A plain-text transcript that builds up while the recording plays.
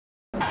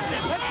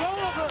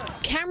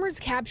Cameras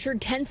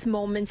captured tense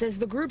moments as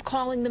the group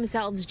calling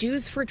themselves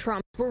Jews for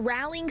Trump were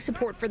rallying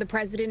support for the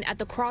president at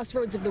the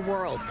crossroads of the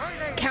world.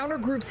 Counter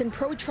groups and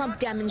pro-Trump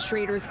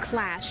demonstrators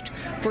clashed,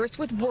 first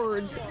with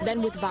words,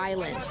 then with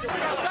violence.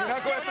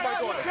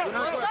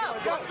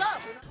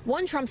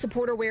 One Trump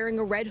supporter wearing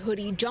a red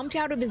hoodie jumped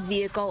out of his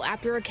vehicle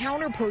after a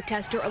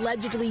counter-protester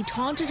allegedly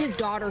taunted his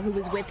daughter who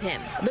was with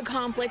him. The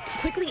conflict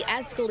quickly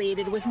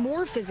escalated with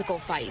more physical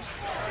fights.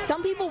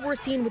 Some people were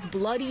seen with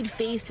bloodied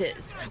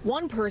faces.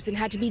 One person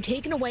had to be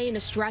taken away in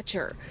a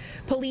stretcher.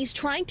 Police,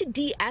 trying to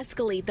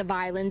de-escalate the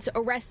violence,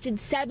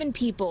 arrested 7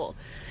 people.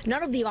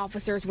 None of the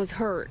officers was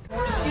hurt.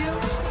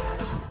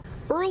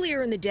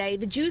 Earlier in the day,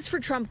 the Jews for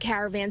Trump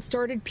caravan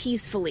started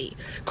peacefully.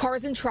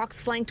 Cars and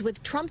trucks flanked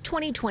with Trump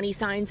 2020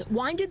 signs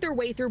winded their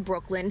way through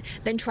Brooklyn,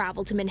 then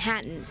traveled to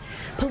Manhattan.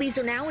 Police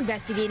are now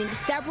investigating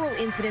several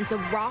incidents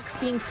of rocks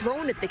being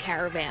thrown at the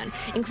caravan,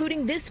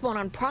 including this one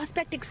on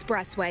Prospect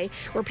Expressway,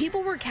 where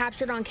people were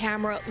captured on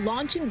camera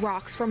launching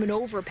rocks from an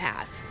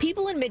overpass.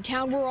 People in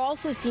Midtown were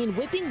also seen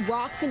whipping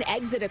rocks and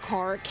exit a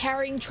car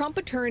carrying Trump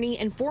attorney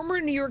and former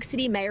New York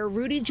City Mayor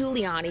Rudy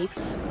Giuliani.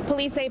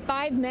 Police say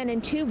 5 men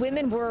and 2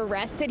 women were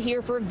arrested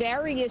here for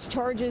various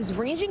charges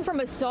ranging from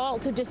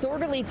assault to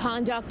disorderly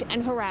conduct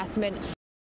and harassment.